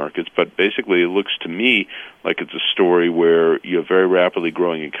housing markets, but basically it looks to me like it's a story where you have very rapidly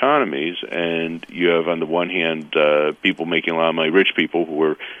growing economies, and you have, on the one hand, people making a lot of money, rich people who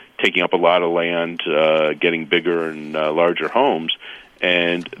are taking up a lot of land, getting bigger and larger homes,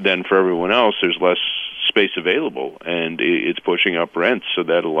 and then for everyone else, there's less space available, and it's pushing up rents so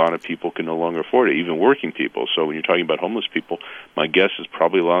that a lot of people can no longer afford it, even working people. So when you're talking about homeless people, my guess is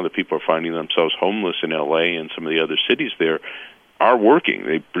probably a lot of the people are finding themselves homeless in L.A. and some of the other cities there are working.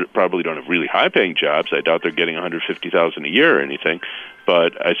 They probably don't have really high-paying jobs. I doubt they're getting $150,000 a year or anything,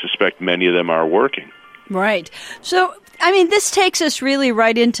 but I suspect many of them are working. Right. So, I mean, this takes us really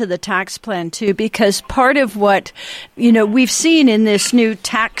right into the tax plan, too, because part of what, we've seen in this new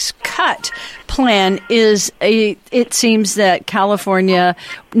tax cut plan is it seems that California,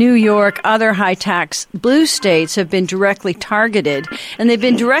 New York, other high-tax blue states have been directly targeted, and they've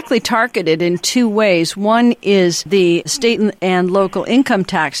been directly targeted in two ways. One is the state and local income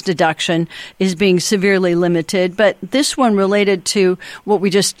tax deduction is being severely limited, but this one related to what we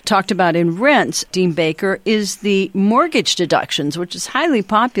just talked about in rents, Dean Baker, is the mortgage deductions, which is highly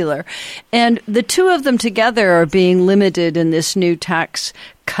popular, and the two of them together are being limited in this new tax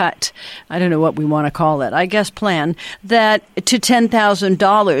cut, I don't know what we want to call it, I guess plan, that to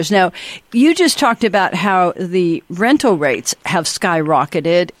 $10,000. Now, you just talked about how the rental rates have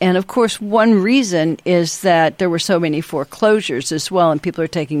skyrocketed, and of course, one reason is that there were so many foreclosures as well, and people are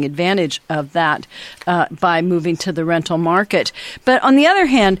taking advantage of that by moving to the rental market. But on the other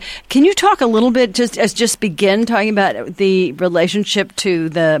hand, can you talk a little bit, just begin talking about the relationship to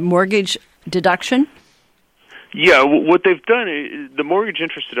the mortgage deduction? Yeah, what they've done, the mortgage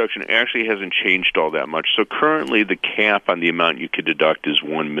interest deduction actually hasn't changed all that much. So currently the cap on the amount you could deduct is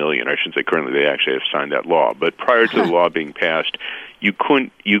 $1 million. I shouldn't say currently, they actually have signed that law. But prior to the law being passed, you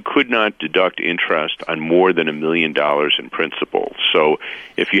could not deduct interest on more than $1 million in principal. So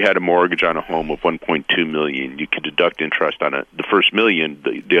if you had a mortgage on a home of $1.2 million, you could deduct interest on the first $1 million.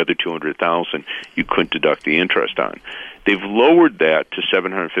 The other $200,000 you couldn't deduct the interest on. They've lowered that to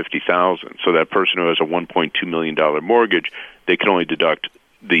 $750,000. So that person who has a $1.2 million mortgage, they can only deduct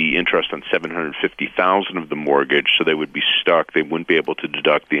the interest on $750,000 of the mortgage, so they would be stuck. They wouldn't be able to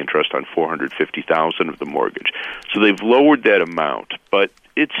deduct the interest on $450,000 of the mortgage. So they've lowered that amount, but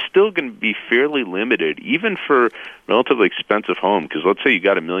it's still going to be fairly limited, even for relatively expensive home, because let's say you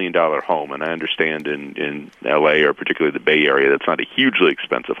got $1 million home, and I understand in L.A. or particularly the Bay Area, that's not a hugely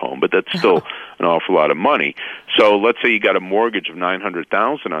expensive home, but that's still an awful lot of money. So let's say you got a mortgage of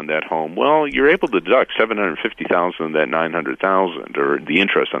 $900,000 on that home. Well, you're able to deduct $750,000 of that $900,000, or the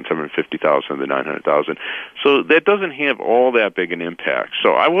interest on $750,000 of the $900,000. So that doesn't have all that big an impact.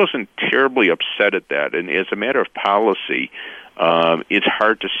 So I wasn't terribly upset at that, and as a matter of policy, it's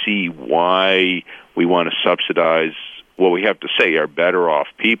hard to see why we want to subsidize what we have to say are better off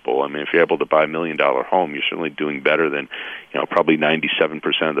people. I mean, if you're able to buy $1 million home, you're certainly doing better than, probably 97%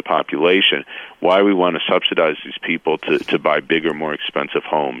 of the population. Why we want to subsidize these people to buy bigger, more expensive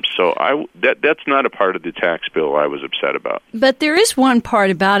homes. So that's not a part of the tax bill I was upset about. But there is one part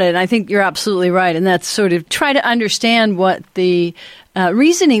about it, and I think you're absolutely right, and that's sort of try to understand what the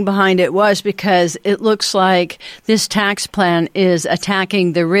reasoning behind it was, because it looks like this tax plan is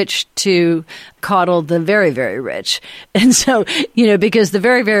attacking the rich to coddle the very, very rich. And so, because the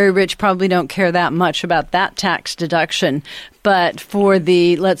very, very rich probably don't care that much about that tax deduction. But for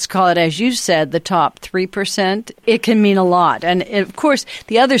the, let's call it, as you said, the top 3%, it can mean a lot. And of course,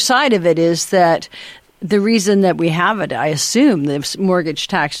 the other side of it is that the reason that we have it, I assume, the mortgage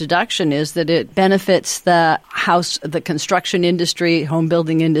tax deduction is that it benefits the construction industry, home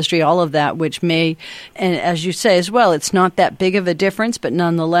building industry, all of that, which may, and as you say as well, it's not that big of a difference, but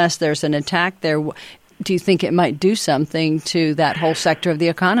nonetheless, there's an attack there. Do you think it might do something to that whole sector of the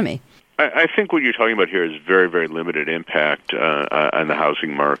economy? I think what you're talking about here is very, very limited impact on the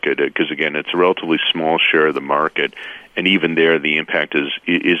housing market, because, again, it's a relatively small share of the market. And even there, the impact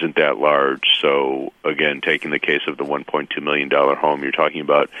isn't that large. So, again, taking the case of the $1.2 million home, you're talking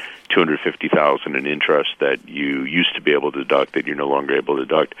about $250,000 in interest that you used to be able to deduct that you're no longer able to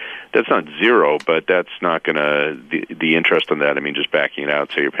deduct. That's not zero, but that's not going to the interest on that. I mean, just backing it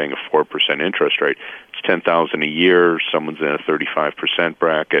out, say you're paying a 4% interest rate. It's $10,000 a year. Someone's in a 35%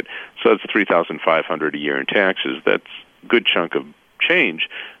 bracket, so that's $3,500 a year in taxes. That's a good chunk of change.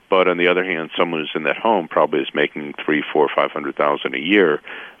 But on the other hand, someone who's in that home probably is making $300,000, $400,000, $500,000 a year.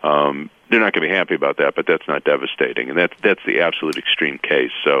 They're not going to be happy about that, but that's not devastating, and that's the absolute extreme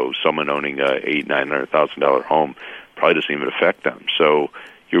case. So someone owning a $800,000-$900,000 home probably doesn't even affect them. So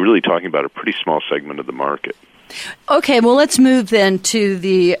you're really talking about a pretty small segment of the market. Okay, well, let's move then to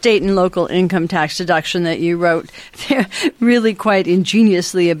the state and local income tax deduction that you wrote really quite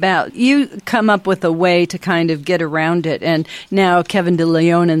ingeniously about. You come up with a way to kind of get around it, and now Kevin De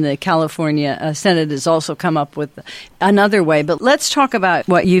Leon in the California Senate has also come up with another way. But let's talk about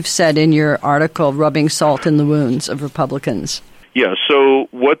what you've said in your article, Rubbing Salt in the Wounds of Republicans. Yeah, so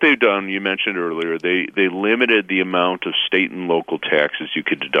what they've done, you mentioned earlier, they limited the amount of state and local taxes you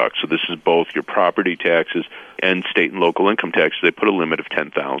could deduct. So this is both your property taxes and state and local income taxes. They put a limit of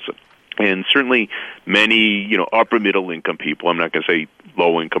 $10,000. And certainly many, upper middle income people, I'm not going to say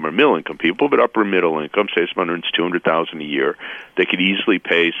low income or middle income people, but upper middle income, say someone earns $200,000 a year, they could easily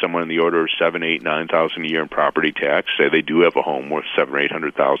pay someone in the order of $7,000, $8,000, $9,000 a year in property tax. Say they do have a home worth $700,000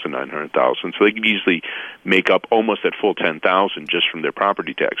 or $800,000, $900,000, so they could easily make up almost that full $10,000 just from their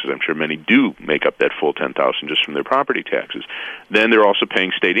property taxes. I'm sure many do make up that full $10,000 just from their property taxes. Then they're also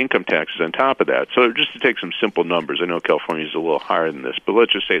paying state income taxes on top of that. So just to take some simple numbers, I know California is a little higher than this, but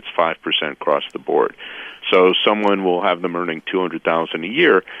let's just say it's 5% across the board. So someone will have them earning $200,000 a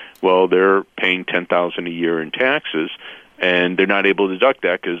year. Well, they're paying $10,000 a year in taxes, and they're not able to deduct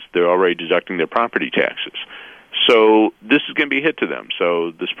that because they're already deducting their property taxes. So this is going to be a hit to them.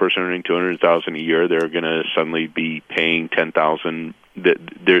 So this person earning $200,000 a year, they're going to suddenly be paying $10,000.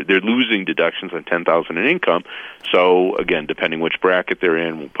 They're losing deductions on $10,000 in income. So again, depending which bracket they're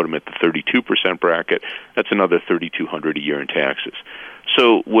in, we'll put them at the 32% bracket. That's another $3,200 a year in taxes.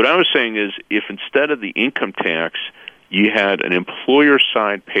 So what I was saying is, if instead of the income tax, you had an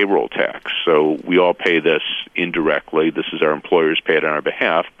employer-side payroll tax, so we all pay this indirectly. This is our employers pay it on our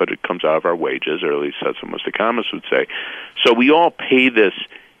behalf, but it comes out of our wages, or at least that's what most economists would say. So we all pay this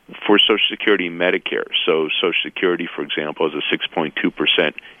for Social Security and Medicare. So Social Security, for example, is a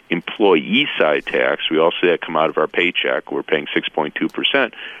 6.2% employee-side tax. We all see that come out of our paycheck. We're paying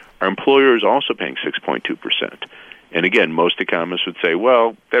 6.2%. Our employer is also paying 6.2%. And again, most economists would say,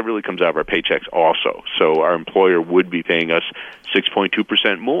 well, that really comes out of our paychecks also. So our employer would be paying us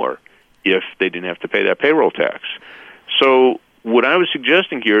 6.2% more if they didn't have to pay that payroll tax. So what I was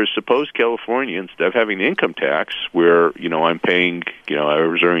suggesting here is, suppose California, instead of having the income tax where, I'm paying, I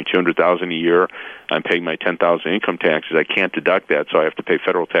was earning $200,000 a year, I'm paying my $10,000 income taxes, I can't deduct that, so I have to pay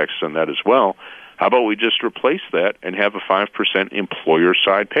federal taxes on that as well. How about we just replace that and have a 5%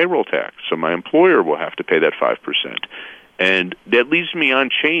 employer-side payroll tax? So my employer will have to pay that 5%. And that leaves me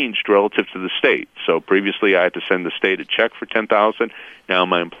unchanged relative to the state. So previously I had to send the state a check for $10,000. Now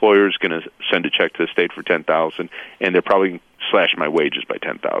my employer is going to send a check to the state for $10,000, and they're probably slash my wages by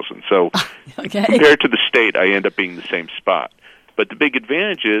 $10,000. So okay. Compared to the state, I end up being in the same spot. But the big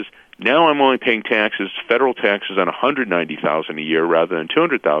advantage is now I'm only paying taxes, federal taxes, on $190,000 a year rather than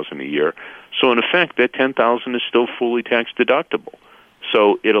 $200,000 a year. So in effect, that $10,000 is still fully tax deductible.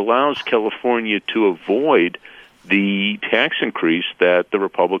 So it allows California to avoid the tax increase that the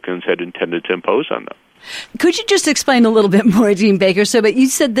Republicans had intended to impose on them. Could you just explain a little bit more, Dean Baker? But you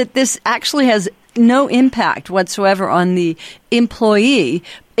said that this actually has no impact whatsoever on the employee,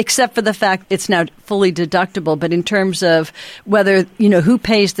 except for the fact it's now fully deductible. But in terms of whether, who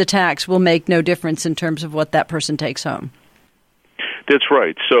pays the tax will make no difference in terms of what that person takes home. That's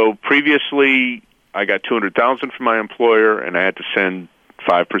right. So previously, I got $200,000 from my employer, and I had to send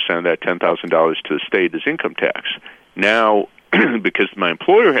 5% of that $10,000 to the state as income tax. Now, because my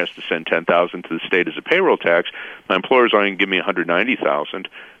employer has to send $10,000 to the state as a payroll tax, my employer is only going to give me $190,000,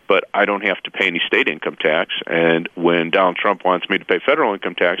 but I don't have to pay any state income tax. And when Donald Trump wants me to pay federal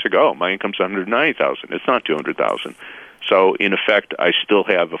income tax, I go, oh, my income's $190,000. It's not $200,000. So, in effect, I still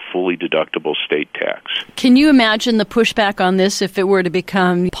have a fully deductible state tax. Can you imagine the pushback on this if it were to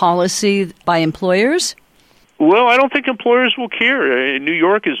become policy by employers? Well, I don't think employers will care. New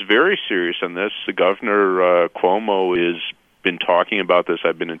York is very serious on this. The Governor Cuomo has been talking about this.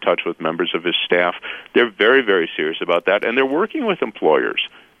 I've been in touch with members of his staff. They're very, very serious about that, and they're working with employers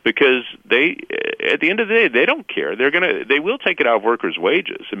because they, at the end of the day, they don't care. They will take it out of workers'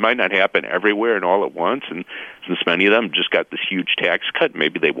 wages. It might not happen everywhere and all at once, and since many of them just got this huge tax cut,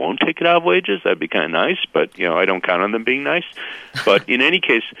 maybe they won't take it out of wages. That'd be kind of nice, but I don't count on them being nice. But in any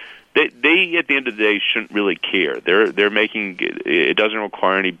case, They at the end of the day shouldn't really care. They're making it doesn't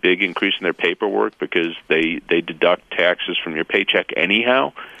require any big increase in their paperwork because they deduct taxes from your paycheck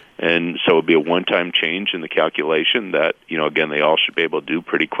anyhow, and so it'd be a one-time change in the calculation that again they all should be able to do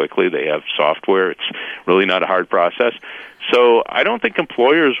pretty quickly. They have software. It's really not a hard process. So I don't think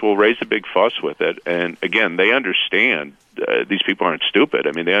employers will raise a big fuss with it. And again, they understand. These people aren't stupid.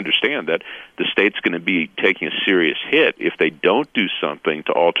 I mean, they understand that the state's going to be taking a serious hit if they don't do something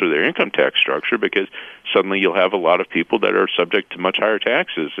to alter their income tax structure, because suddenly you'll have a lot of people that are subject to much higher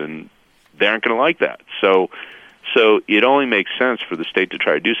taxes, and they aren't going to like that. So it only makes sense for the state to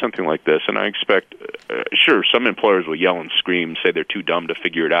try to do something like this, and I expect, sure, some employers will yell and scream, say they're too dumb to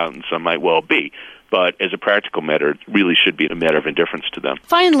figure it out, and some might well be. But as a practical matter, it really should be a matter of indifference to them.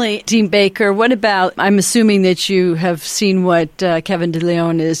 Finally, Dean Baker, what about, I'm assuming that you have seen what Kevin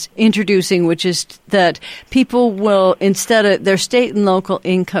DeLeon is introducing, which is that people will, instead of their state and local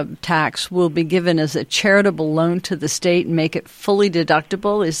income tax, will be given as a charitable loan to the state and make it fully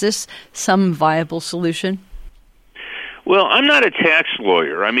deductible. Is this some viable solution? Well, I'm not a tax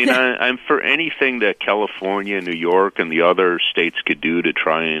lawyer. I mean, I'm for anything that California, New York, and the other states could do to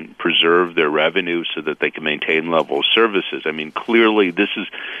try and preserve their revenue so that they can maintain level of services. I mean, clearly, it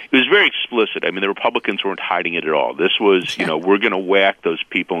was very explicit. I mean, the Republicans weren't hiding it at all. This was, we're going to whack those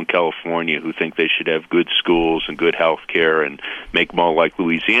people in California who think they should have good schools and good health care and make them all like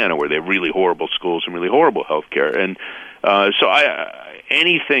Louisiana, where they have really horrible schools and really horrible health care. And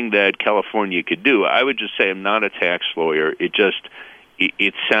anything that California could do, I would just say I'm not a tax lawyer.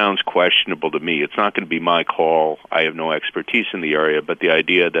 It sounds questionable to me. It's not going to be my call. I have no expertise in the area, but the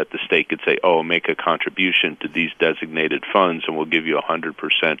idea that the state could say, make a contribution to these designated funds and we'll give you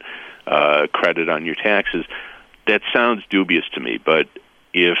 100% credit on your taxes, that sounds dubious to me. But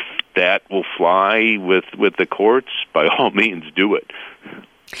if that will fly with the courts, by all means, do it.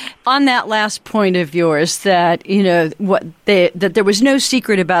 On that last point of yours, that that there was no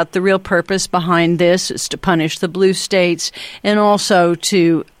secret about the real purpose behind this is to punish the blue states, and also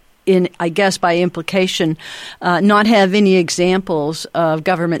to, I guess by implication, not have any examples of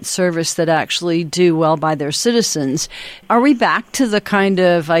government service that actually do well by their citizens. Are we back to the kind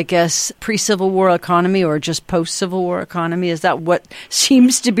of, I guess, pre-Civil War economy or just post-Civil War economy? Is that what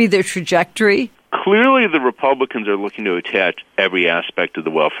seems to be their trajectory? Clearly, the Republicans are looking to attach every aspect of the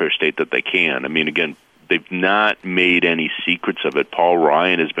welfare state that they can. I mean, again, they've not made any secrets of it. Paul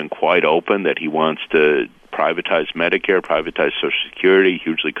Ryan has been quite open that he wants to privatize Medicare, privatize Social Security,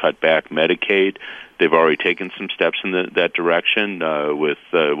 hugely cut back Medicaid. They've already taken some steps in that direction.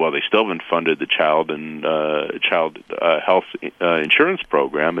 They still haven't funded the child health insurance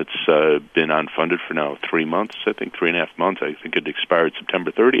program. It's been unfunded for now 3 months, I think 3.5 months. I think it expired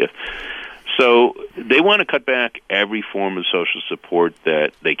September 30th. So they want to cut back every form of social support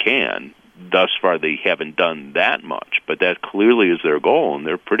that they can. Thus far, they haven't done that much, but that clearly is their goal, and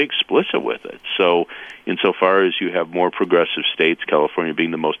they're pretty explicit with it. So insofar as you have more progressive states, California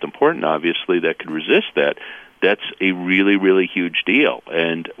being the most important, obviously, that could resist that, that's a really, really huge deal.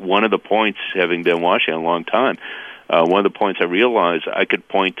 And one of the points, having been in Washington a long time, one of the points I realized, I could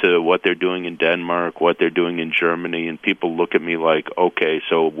point to what they're doing in Denmark, what they're doing in Germany, and people look at me like, okay,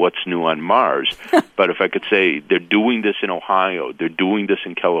 so what's new on Mars? But if I could say they're doing this in Ohio, they're doing this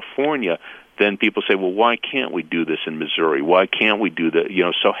in California, then people say, well, why can't we do this in Missouri? Why can't we do that?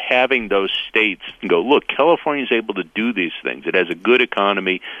 So having those states go, look, California's able to do these things. It has a good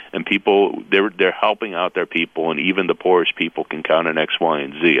economy, and people, they're helping out their people, and even the poorest people can count on X, Y,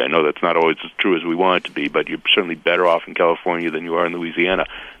 and Z. I know that's not always as true as we want it to be, but you're certainly better off in California than you are in Louisiana.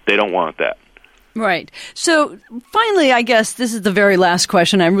 They don't want that. Right. So finally, I guess this is the very last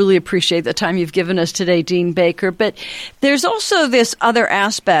question. I really appreciate the time you've given us today, Dean Baker. But there's also this other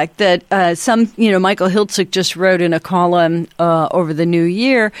aspect that Michael Hiltzik just wrote in a column over the new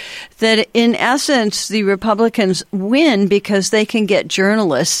year, that in essence, the Republicans win because they can get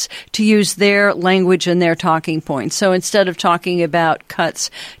journalists to use their language and their talking points. So instead of talking about cuts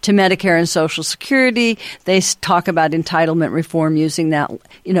to Medicare and Social Security, they talk about entitlement reform using that,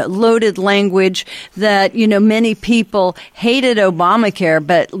 loaded language that, many people hated Obamacare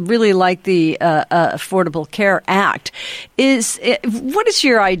but really like the Affordable Care Act. What is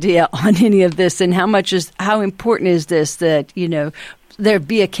your idea on any of this, and how important is this that, there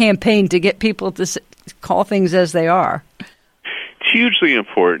be a campaign to get people to call things as they are? It's hugely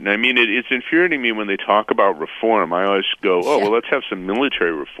important. I mean, it's infuriating me when they talk about reform. I always go, let's have some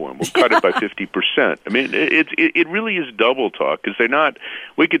military reform. We'll cut it by 50%. I mean, it really is double talk, because they're not.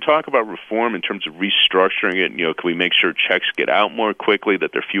 We could talk about reform in terms of restructuring it. Can we make sure checks get out more quickly,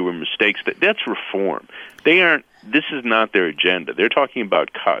 that there are fewer mistakes? That's reform. They aren't. This is not their agenda. They're talking about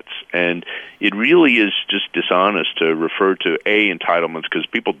cuts, and it really is just dishonest to refer to entitlements, because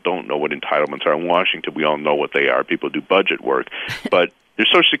people don't know what entitlements are. In Washington, we all know what they are. People do budget work, but there's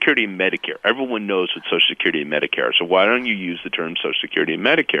Social Security and Medicare. Everyone knows what Social Security and Medicare are, so why don't you use the term Social Security and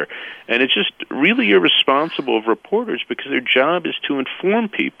Medicare? And it's just really irresponsible of reporters, because their job is to inform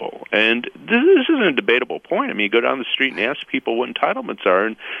people. And this isn't a debatable point. I mean, you go down the street and ask people what entitlements are,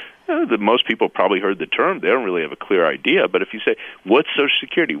 and most people probably heard the term. They don't really have a clear idea. But if you say, what's Social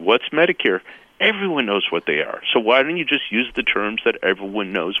Security, what's Medicare, everyone knows what they are. So why don't you just use the terms that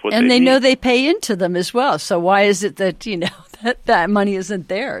everyone knows what they mean? And they know they pay into them as well. So why is it that, that money isn't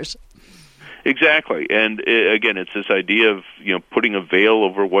theirs? Exactly. And again, it's this idea of, putting a veil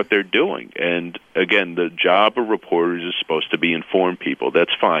over what they're doing. And again, the job of reporters is supposed to be inform people.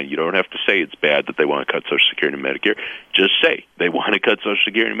 That's fine. You don't have to say it's bad that they want to cut Social Security and Medicare. Just say they want to cut Social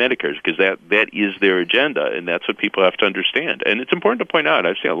Security and Medicare, because that is their agenda, and that's what people have to understand. And it's important to point out,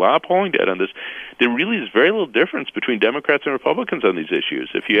 I've seen a lot of polling data on this, there really is very little difference between Democrats and Republicans on these issues.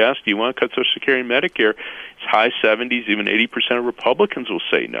 If you ask, do you want to cut Social Security and Medicare, it's high 70s, even 80% of Republicans will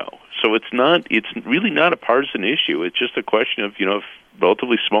say no. So it's really not a partisan issue. It's just a question of, a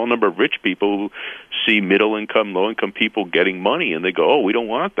relatively small number of rich people who see middle-income, low-income people getting money, and they go, we don't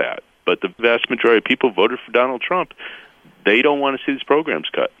want that. But the vast majority of people voted for Donald Trump. They don't want to see these programs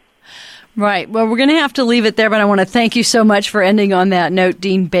cut. Right. Well, we're going to have to leave it there, but I want to thank you so much for ending on that note,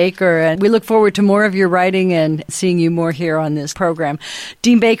 Dean Baker. And we look forward to more of your writing and seeing you more here on this program.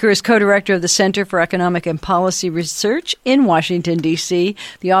 Dean Baker is co-director of the Center for Economic and Policy Research in Washington, D.C.,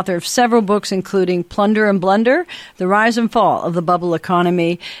 the author of several books, including Plunder and Blunder, The Rise and Fall of the Bubble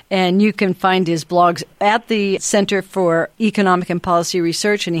Economy. And you can find his blogs at the Center for Economic and Policy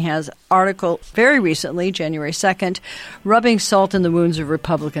Research, and he has an article very recently, January 2nd, Rubbing Salt in the Wounds of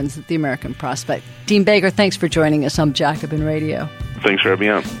Republicans at the American Prospect. Dean Baker, thanks for joining us on Jacobin Radio. Thanks for having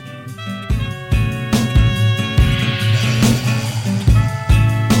me on.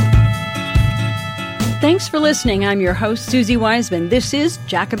 Thanks for listening. I'm your host, Susie Wiseman. This is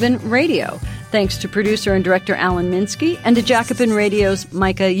Jacobin Radio. Thanks to producer and director Alan Minsky and to Jacobin Radio's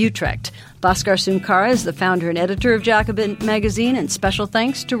Micah Utrecht. Bhaskar Sunkara is the founder and editor of Jacobin Magazine, and special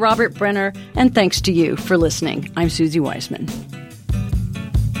thanks to Robert Brenner, and thanks to you for listening. I'm Susie Wiseman.